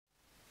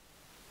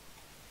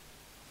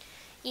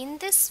In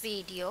this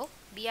video,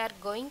 we are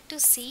going to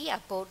see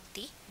about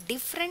the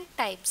different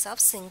types of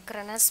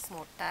synchronous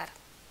motor.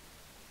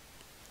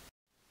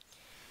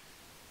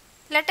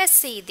 Let us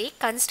see the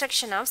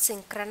construction of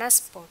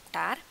synchronous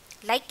motor.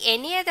 Like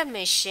any other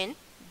machine,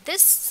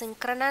 this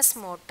synchronous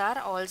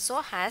motor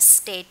also has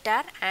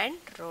stator and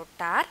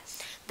rotor.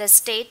 The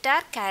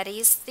stator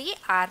carries the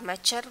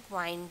armature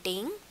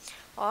winding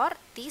or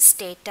the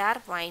stator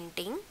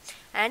winding,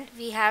 and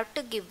we have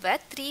to give a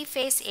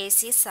 3-phase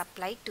AC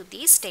supply to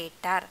the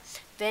stator.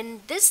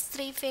 When this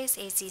 3-phase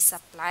AC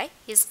supply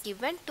is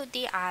given to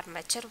the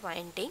armature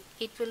winding,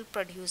 it will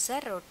produce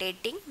a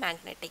rotating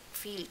magnetic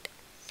field.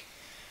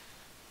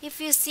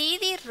 If you see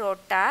the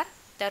rotor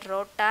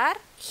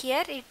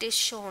here it is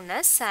shown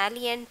as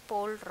salient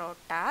pole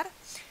rotor.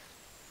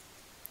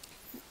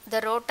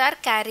 The rotor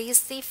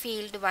carries the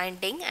field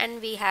winding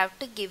and we have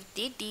to give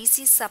the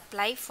DC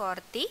supply for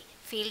the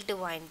field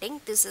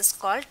winding. This is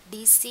called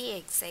DC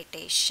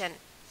excitation.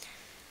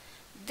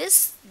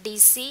 This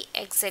DC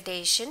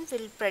excitation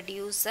will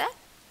produce a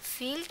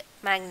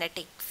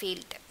magnetic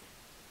field.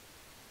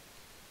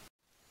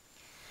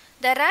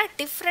 There are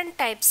different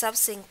types of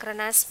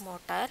synchronous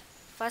motor.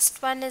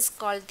 First one is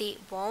called the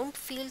wound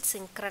field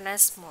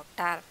synchronous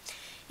motor.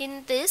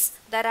 In this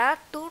there are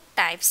two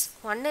types.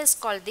 One is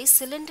called the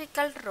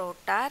cylindrical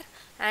rotor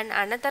and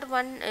another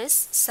one is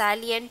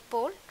salient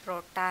pole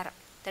rotor.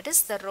 That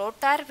is, the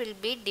rotor will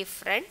be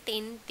different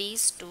in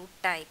these two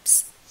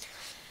types.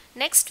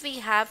 Next we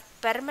have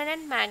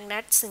permanent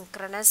magnet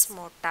synchronous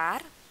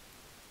motor,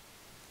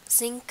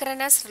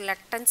 synchronous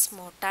reluctance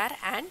motor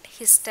and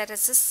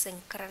hysteresis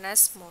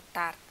synchronous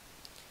motor.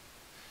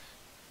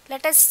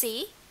 Let us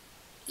see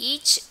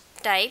each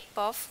type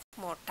of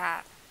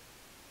motor.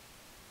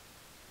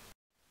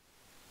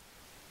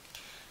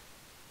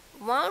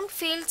 Wound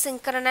field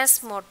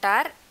synchronous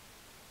motor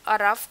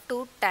are of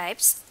two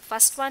types.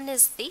 First one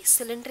is the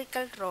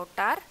cylindrical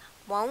rotor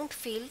wound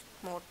field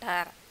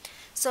motor.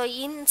 So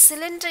in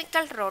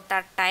cylindrical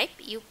rotor type,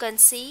 you can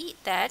see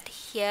that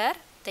here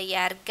the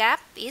air gap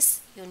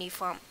is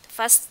uniform.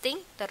 First thing,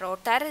 the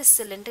rotor is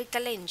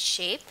cylindrical in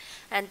shape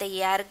and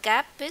the air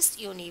gap is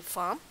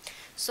uniform.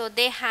 So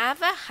they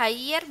have a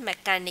higher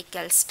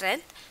mechanical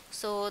strength.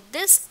 So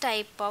this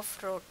type of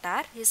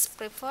rotor is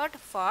preferred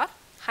for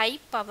high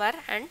power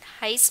and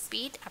high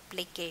speed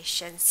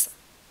applications.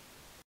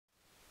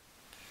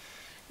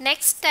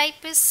 Next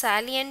type is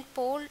salient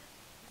pole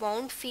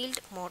wound field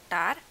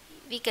motor.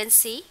 We can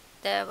see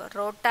the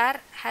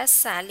rotor has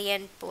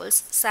salient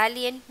poles.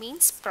 Salient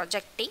means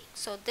projecting.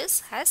 So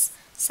this has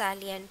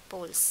salient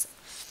poles.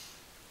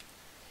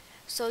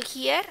 So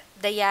here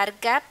the air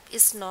gap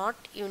is not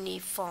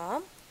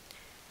uniform.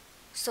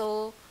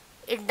 So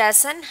it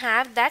doesn't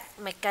have that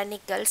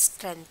mechanical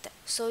strength.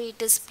 So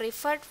it is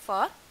preferred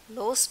for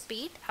low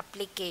speed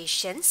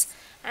applications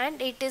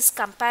and it is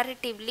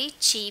comparatively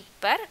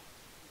cheaper.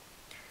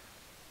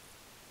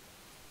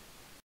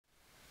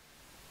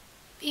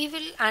 We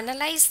will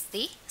analyze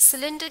the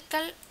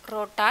cylindrical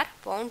rotor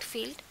wound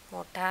field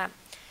motor.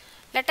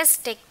 Let us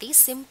take the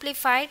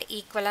simplified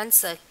equivalent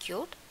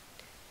circuit.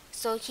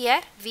 So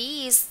here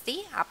V is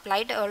the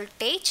applied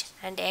voltage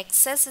and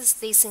Xs is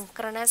the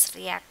synchronous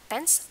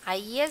reactance,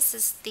 Is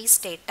is the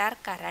stator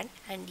current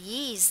and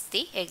E is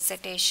the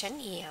excitation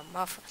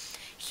EMF.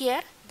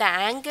 Here the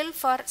angle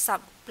for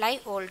supply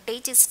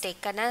voltage is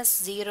taken as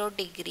 0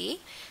 degree.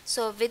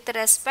 So with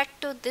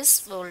respect to this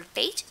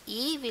voltage,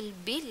 E will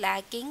be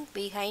lagging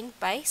behind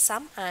by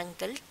some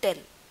angle del.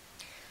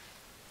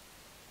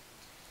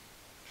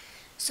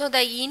 So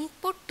the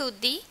input to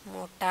the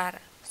motor.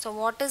 So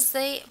what is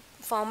the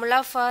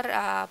formula for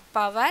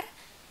power?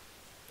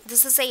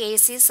 This is a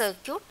AC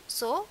circuit,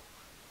 so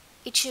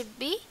it should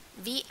be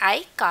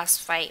VI cos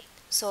phi.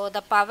 So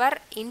the power,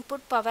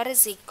 input power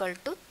is equal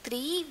to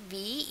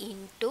 3V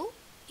into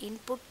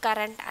input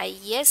current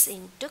Is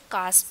into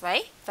cos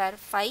phi, where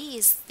phi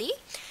is the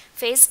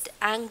phased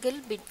angle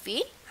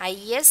between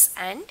Is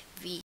and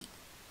V.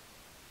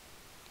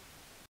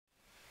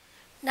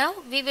 Now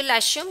we will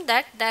assume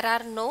that there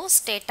are no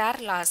stator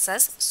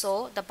losses,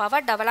 so the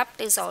power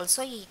developed is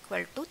also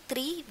equal to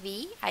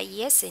 3V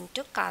Is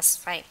into cos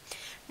phi.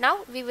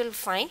 Now we will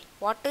find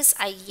what is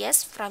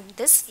Is from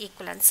this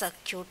equivalent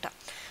circuit.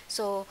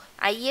 So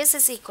Is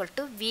is equal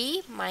to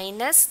V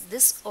minus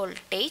this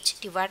voltage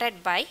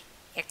divided by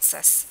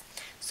Xs.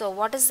 So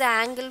what is the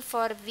angle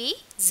for V?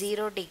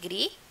 0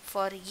 degree.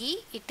 For E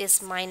it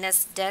is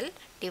minus del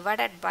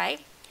divided by,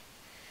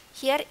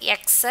 here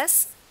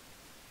Xs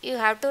you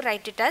have to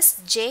write it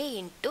as J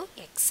into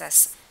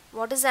Xs.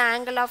 What is the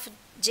angle of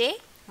J?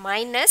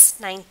 Minus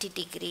 90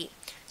 degree.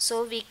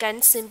 So we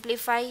can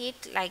simplify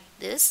it like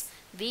this.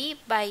 V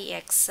by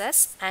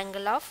Xs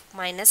angle of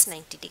minus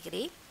 90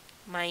 degree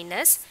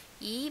minus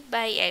E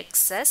by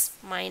Xs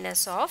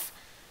minus of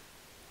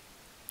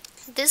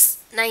this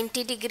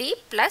 90 degree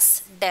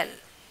plus del.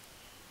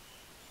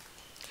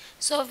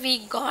 So we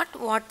got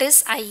what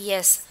is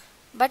Is,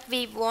 but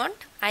we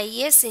want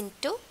Is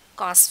into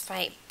cos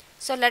phi.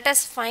 So let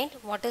us find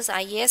what is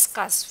Is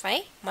cos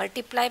phi,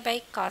 multiply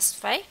by cos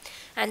phi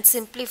and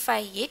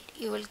simplify it,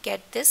 you will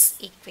get this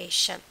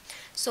equation.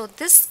 So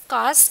this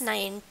cos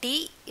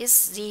 90 is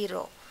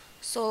 0.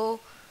 So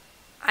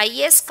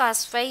Is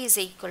cos phi is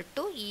equal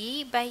to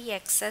E by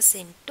Xs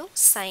into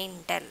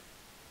sin del.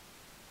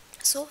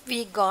 So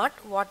we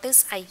got what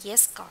is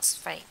Is cos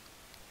phi.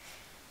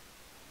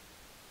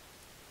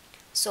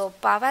 So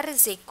power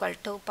is equal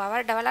to,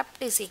 power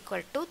developed is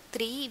equal to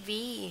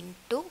 3V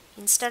into,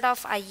 instead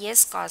of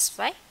Is cos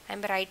phi, I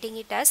am writing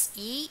it as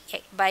E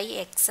by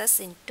Xs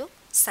into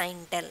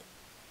sin del.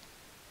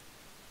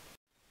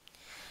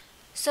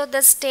 So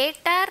the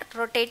stator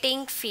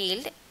rotating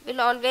field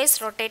will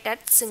always rotate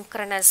at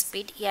synchronous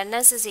speed.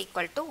 Ns is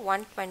equal to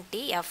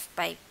 120 F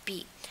by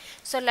P.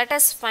 So let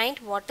us find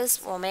what is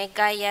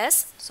omega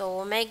s. So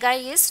omega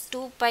is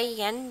 2 pi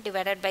n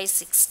divided by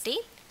 60.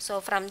 So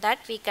from that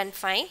we can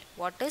find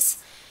what is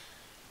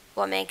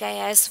omega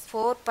s,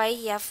 4 pi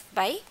F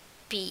by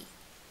P.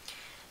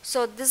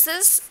 So this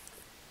is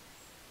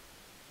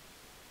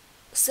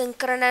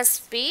synchronous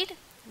speed.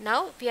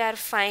 Now we are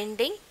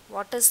finding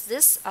what is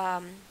this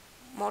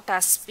motor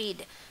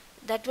speed.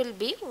 That will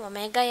be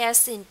omega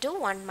s into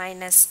 1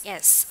 minus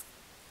s.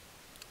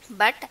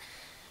 But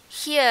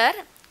here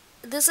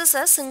this is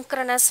a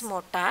synchronous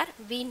motor.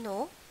 We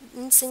know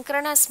in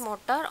synchronous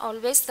motor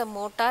always the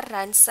motor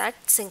runs at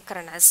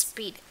synchronous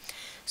speed.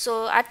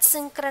 So at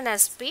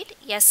synchronous speed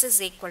s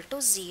is equal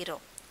to 0.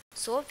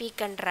 So we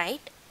can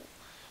write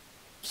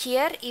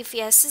here, if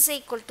s is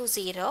equal to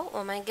 0,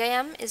 omega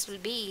m will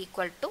be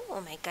equal to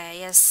omega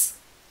s.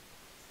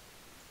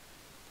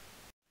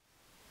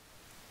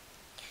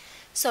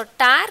 So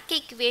torque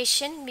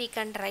equation we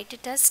can write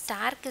it as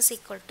torque is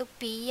equal to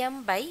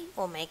Pm by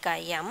omega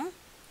m.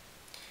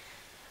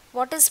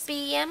 What is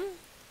Pm?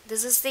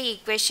 This is the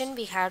equation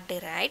we have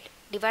derived,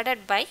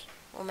 divided by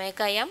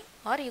omega m,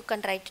 or you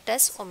can write it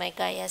as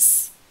omega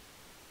s.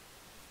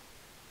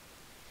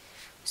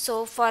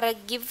 So for a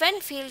given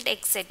field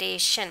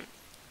excitation,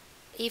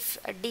 if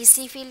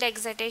DC field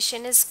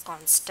excitation is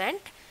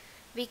constant,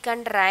 we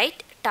can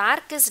write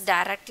torque is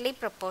directly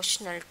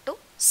proportional to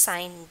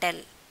sin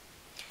del.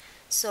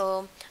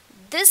 So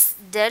this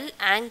del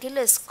angle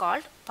is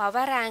called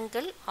power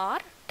angle or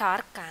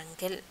torque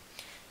angle.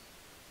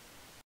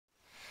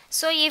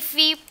 So if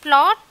we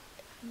plot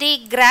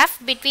the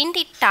graph between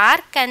the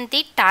torque and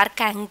the torque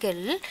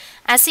angle,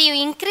 as you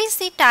increase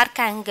the torque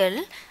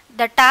angle,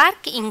 the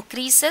torque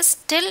increases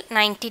till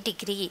 90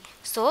 degree.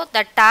 So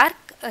the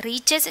torque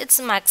reaches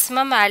its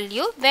maximum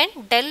value when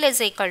del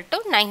is equal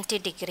to 90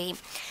 degree.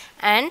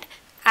 And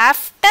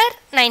after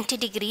 90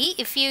 degree,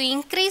 if you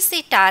increase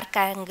the torque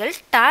angle,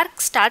 torque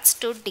starts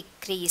to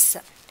decrease.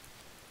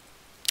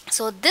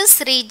 So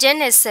this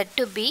region is said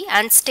to be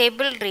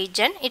unstable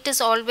region. It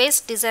is always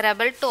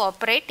desirable to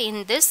operate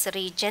in this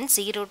region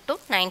 0 to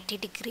 90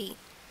 degree.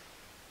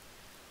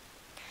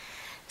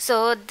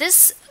 So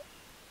this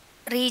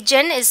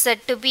region is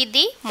said to be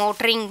the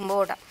motoring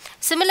mode.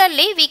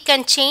 Similarly, we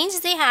can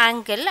change the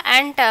angle,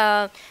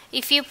 and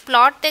if you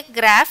plot the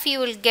graph, you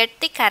will get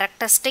the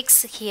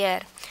characteristics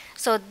here.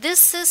 So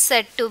this is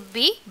said to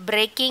be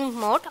braking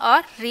mode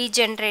or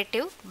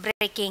regenerative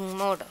braking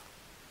mode.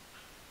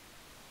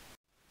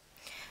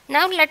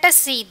 Now let us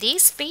see the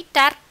speed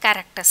torque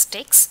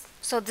characteristics.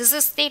 So this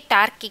is the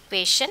torque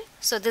equation.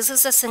 So this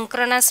is a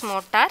synchronous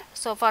motor.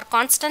 So for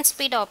constant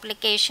speed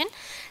application,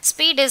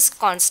 speed is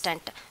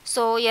constant.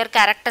 So your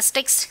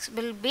characteristics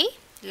will be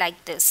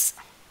like this.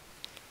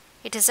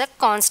 It is a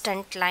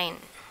constant line.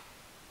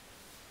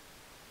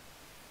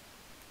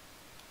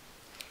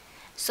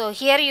 So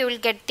here you will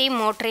get the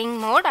motoring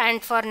mode,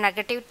 and for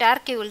negative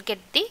torque you will get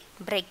the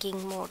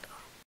braking mode.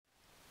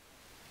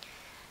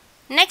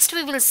 Next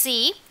we will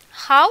see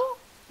how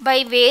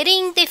by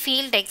varying the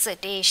field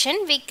excitation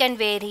we can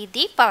vary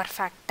the power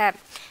factor,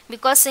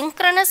 because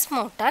synchronous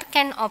motor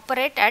can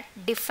operate at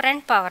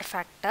different power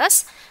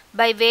factors.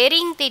 By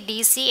varying the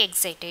DC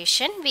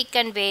excitation we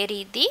can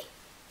vary the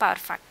power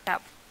factor.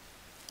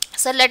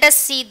 So let us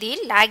see the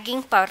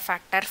lagging power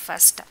factor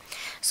first.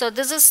 So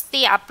this is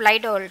the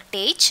applied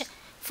voltage.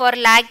 For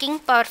lagging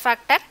power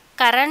factor,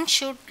 current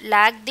should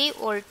lag the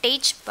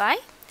voltage by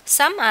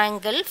some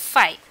angle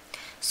phi.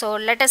 So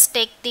let us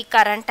take the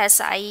current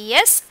as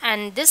Is,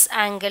 and this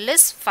angle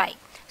is phi.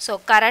 So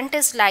current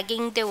is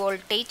lagging the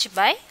voltage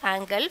by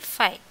angle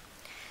phi.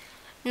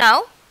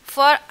 Now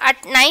for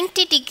at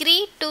 90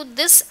 degree to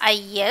this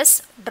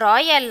Is, draw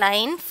a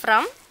line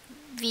from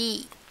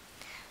V.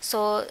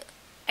 So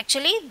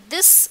actually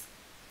this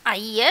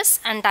Is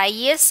and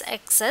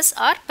Isxs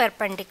are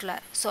perpendicular.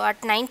 So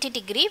at 90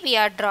 degree we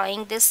are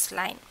drawing this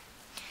line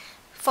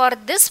for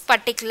this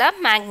particular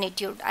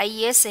magnitude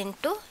Is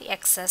into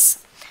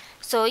Xs.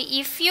 So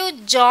if you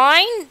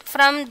join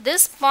from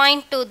this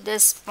point to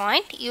this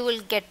point, you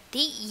will get the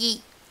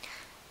E,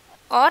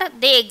 or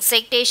the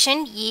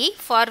excitation E,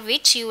 for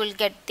which you will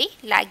get the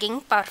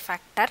lagging power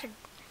factor.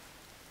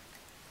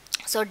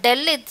 So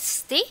del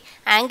is the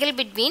angle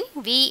between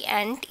V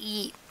and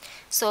E.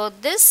 So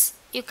this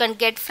you can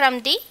get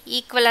from the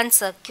equivalent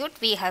circuit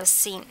we have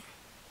seen.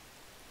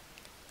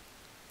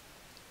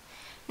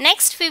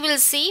 Next we will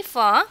see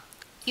for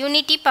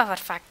unity power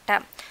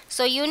factor.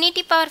 So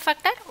unity power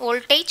factor,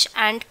 voltage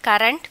and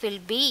current will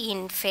be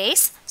in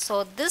phase.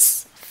 So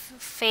this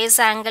phase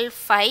angle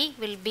phi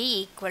will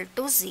be equal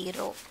to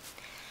 0.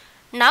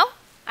 Now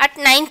at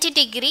 90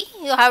 degree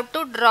you have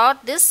to draw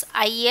this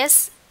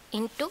Is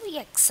into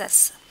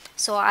Xs.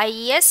 So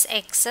Is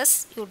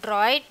Xs you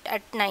draw it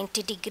at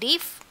 90 degree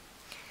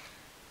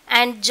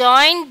and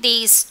join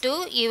these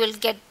two, you will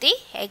get the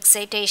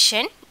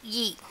excitation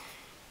E.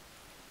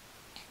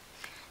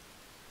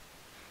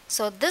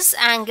 So this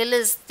angle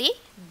is the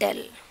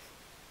del.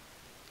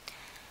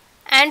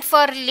 And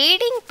for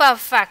leading power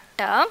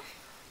factor,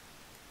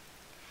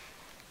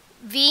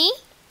 V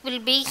will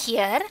be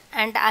here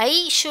and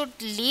I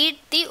should lead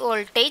the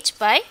voltage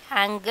by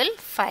angle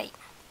phi.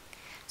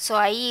 So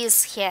I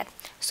is here.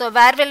 So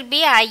where will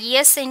be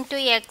Is into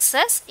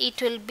Xs?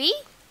 It will be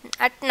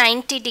at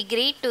 90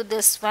 degree to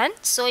this one.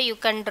 So you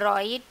can draw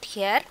it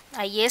here,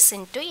 Is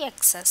into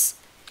Xs.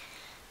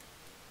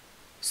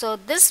 So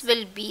this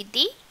will be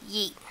the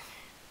E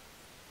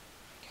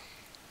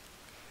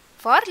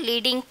for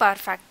leading power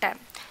factor.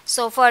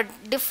 So for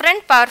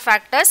different power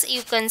factors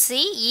you can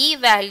see E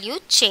value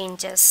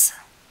changes.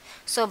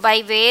 So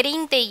by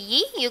varying the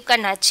E you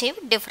can achieve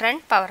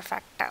different power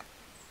factor.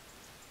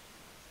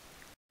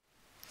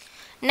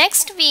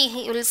 Next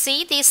we will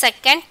see the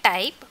second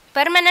type,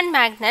 permanent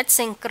magnet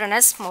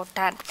synchronous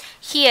motor.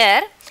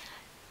 Here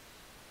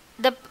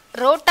the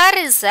rotor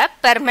is a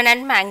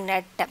permanent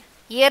magnet.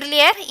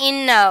 Earlier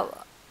in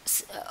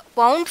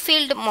wound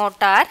field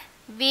motor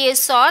we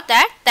saw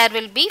that there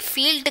will be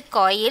field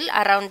coil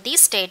around the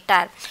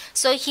stator.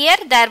 So here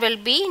there will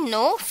be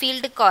no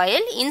field coil,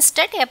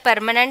 instead a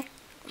permanent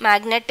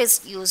magnet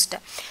is used.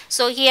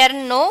 So here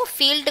no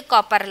field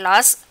copper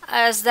loss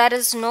as there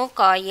is no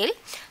coil.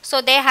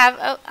 So they have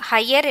a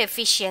higher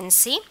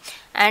efficiency,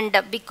 and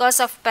because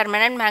of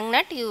permanent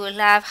magnet you will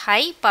have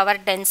high power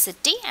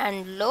density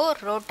and low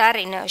rotor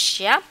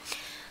inertia.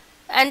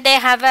 And they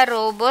have a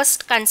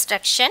robust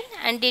construction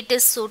and it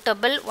is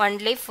suitable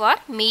only for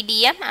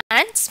medium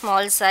and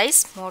small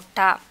size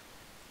motor.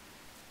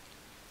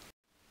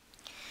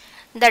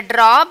 The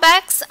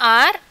drawbacks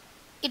are,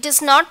 it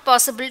is not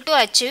possible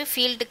to achieve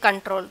field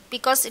control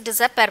because it is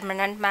a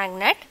permanent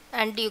magnet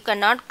and you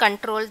cannot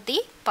control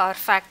the power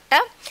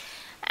factor,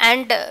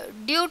 and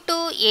due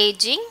to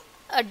aging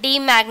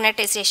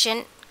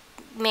demagnetization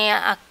may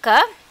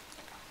occur,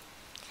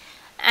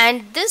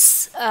 and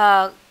this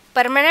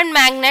permanent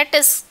magnet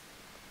is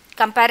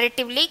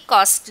comparatively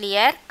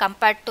costlier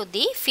compared to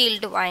the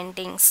field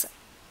windings.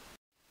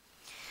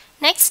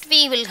 Next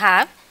we will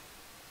have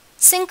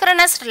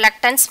synchronous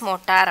reluctance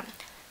motor.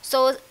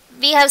 So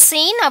we have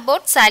seen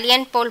about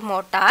salient pole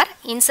motor.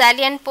 In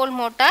salient pole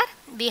motor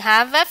we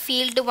have a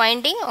field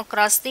winding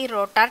across the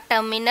rotor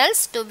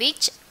terminals to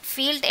which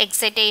field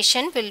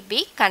excitation will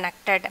be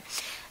connected.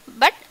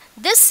 But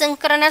this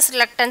synchronous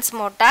reluctance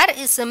motor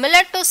is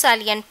similar to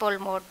salient pole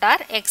motor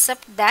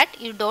except that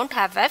you don't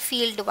have a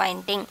field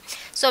winding.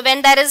 So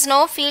when there is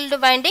no field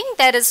winding,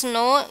 there is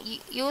no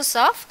use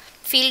of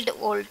field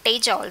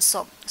voltage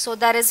also. So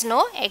there is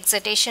no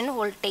excitation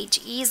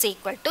voltage, E is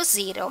equal to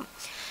 0.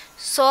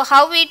 So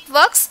how it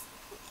works?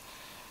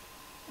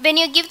 When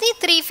you give the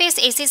three-phase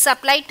AC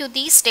supply to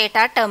the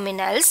stator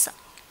terminals,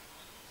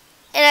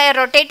 a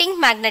rotating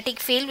magnetic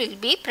field will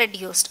be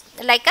produced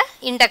like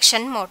a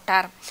induction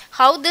motor.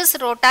 How this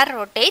rotor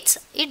rotates,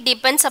 it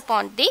depends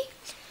upon the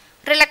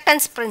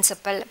reluctance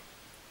principle.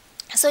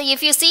 So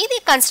if you see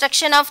the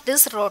construction of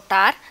this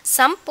rotor,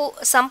 some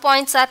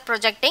points are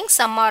projecting,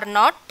 some are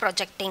not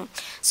projecting.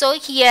 So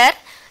here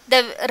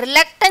the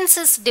reluctance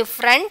is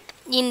different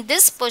in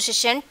this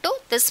position to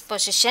this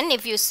position.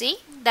 If you see,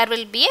 there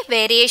will be a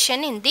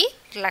variation in the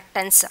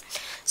reluctance.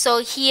 So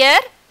here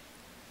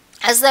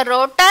as the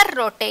rotor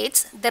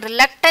rotates, the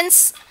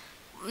reluctance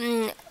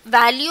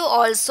value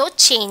also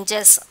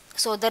changes.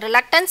 So the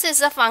reluctance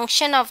is a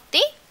function of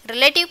the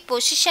relative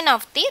position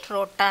of the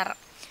rotor.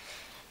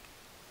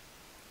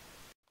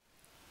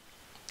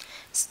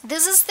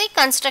 This is the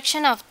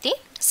construction of the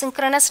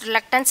synchronous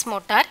reluctance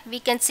motor. We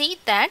can see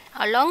that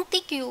along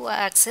the Q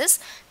axis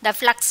the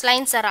flux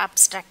lines are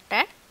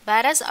obstructed,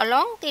 whereas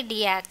along the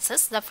D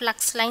axis the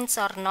flux lines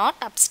are not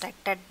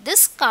obstructed.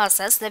 This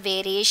causes the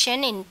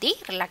variation in the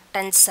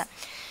reluctance.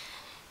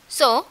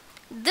 So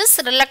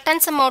this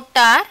reluctance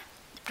motor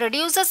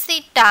produces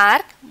the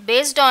torque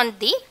based on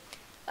the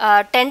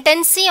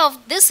tendency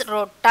of this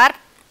rotor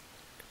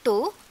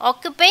to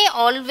occupy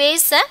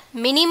always a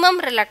minimum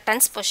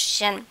reluctance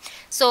position.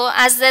 So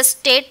as the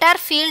stator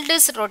field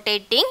is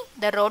rotating,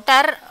 the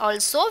rotor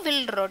also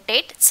will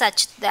rotate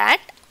such that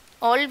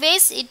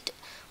always it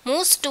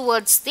moves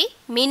towards the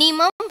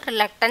minimum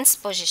reluctance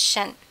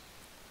position.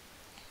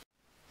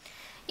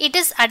 It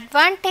is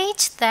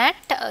advantage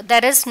that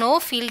there is no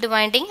field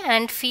winding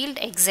and field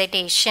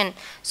excitation.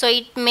 So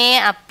it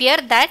may appear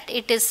that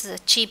it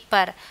is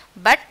cheaper,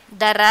 but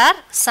there are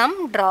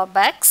some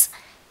drawbacks: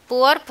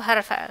 poor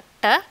power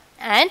factor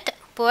and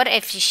poor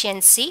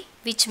efficiency,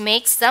 which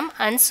makes them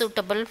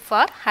unsuitable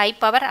for high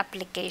power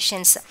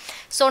applications.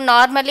 So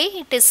normally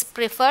it is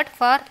preferred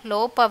for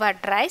low power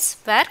drives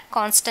where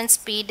constant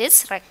speed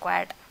is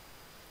required.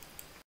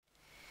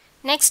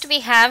 Next we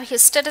have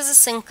hysteresis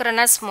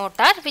synchronous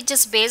motor, which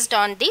is based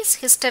on this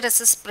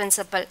hysteresis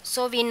principle.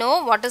 So we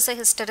know what is a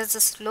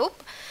hysteresis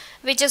loop,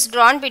 which is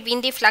drawn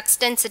between the flux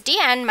density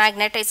and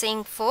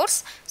magnetizing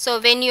force.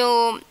 So when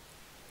you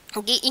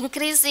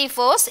increase the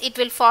force, it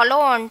will follow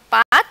on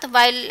path,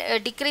 while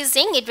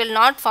decreasing it will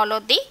not follow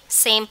the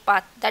same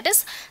path. That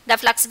is, the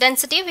flux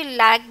density will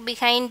lag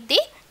behind the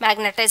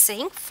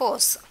magnetizing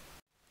force.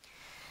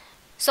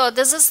 So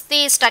this is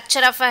the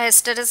structure of a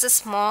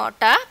hysteresis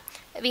motor.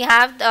 We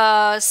have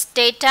the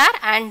stator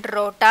and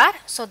rotor.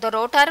 So the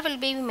rotor will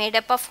be made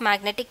up of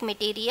magnetic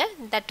material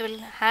that will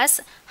has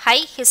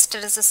high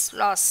hysteresis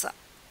loss.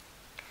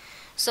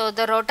 So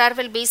the rotor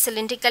will be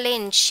cylindrically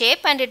in shape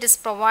and it is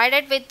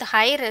provided with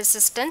high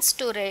resistance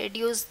to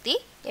reduce the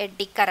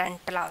eddy current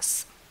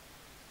loss.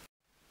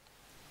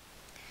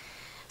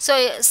 So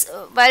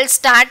while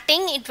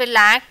starting it will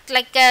act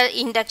like a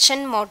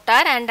induction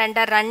motor, and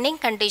under running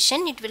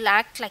condition it will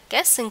act like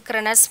a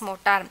synchronous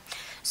motor.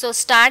 So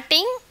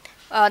starting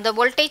the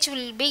voltage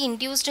will be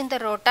induced in the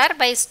rotor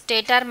by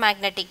stator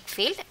magnetic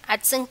field.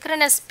 At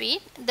synchronous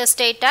speed, the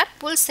stator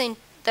pulls in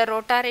the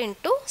rotor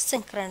into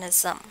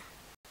synchronism.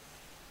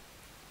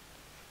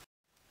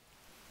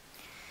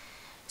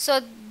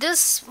 So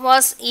this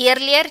was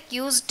earlier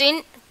used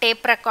in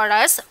tape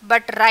recorders,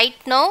 but right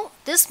now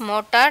this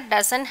motor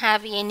doesn't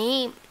have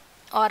any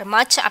or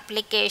much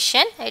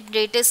application.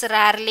 It is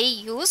rarely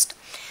used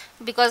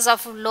because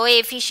of low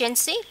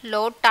efficiency,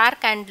 low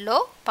torque and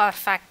low power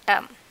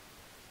factor.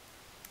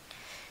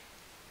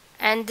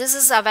 And this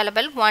is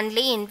available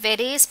only in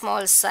very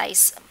small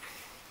size.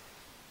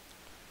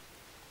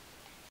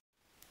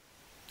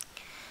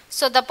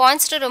 So the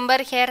points to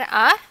remember here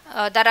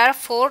are there are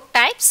 4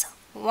 types: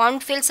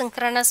 wound field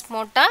synchronous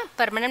motor,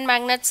 permanent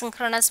magnet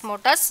synchronous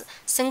motors,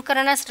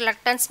 synchronous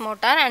reluctance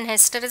motor and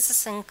hysteresis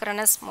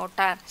synchronous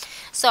motor.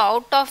 So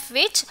out of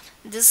which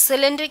this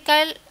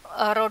cylindrical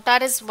rotor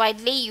is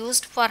widely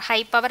used for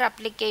high power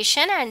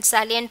application and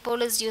salient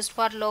pole is used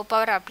for low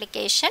power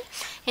application.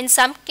 In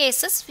some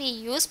cases we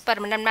use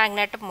permanent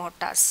magnet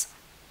motors.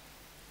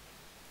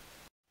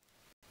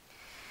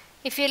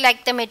 If you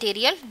like the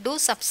material, do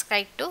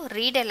subscribe to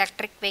Read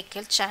Electric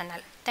Vehicle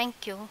channel.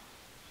 Thank you.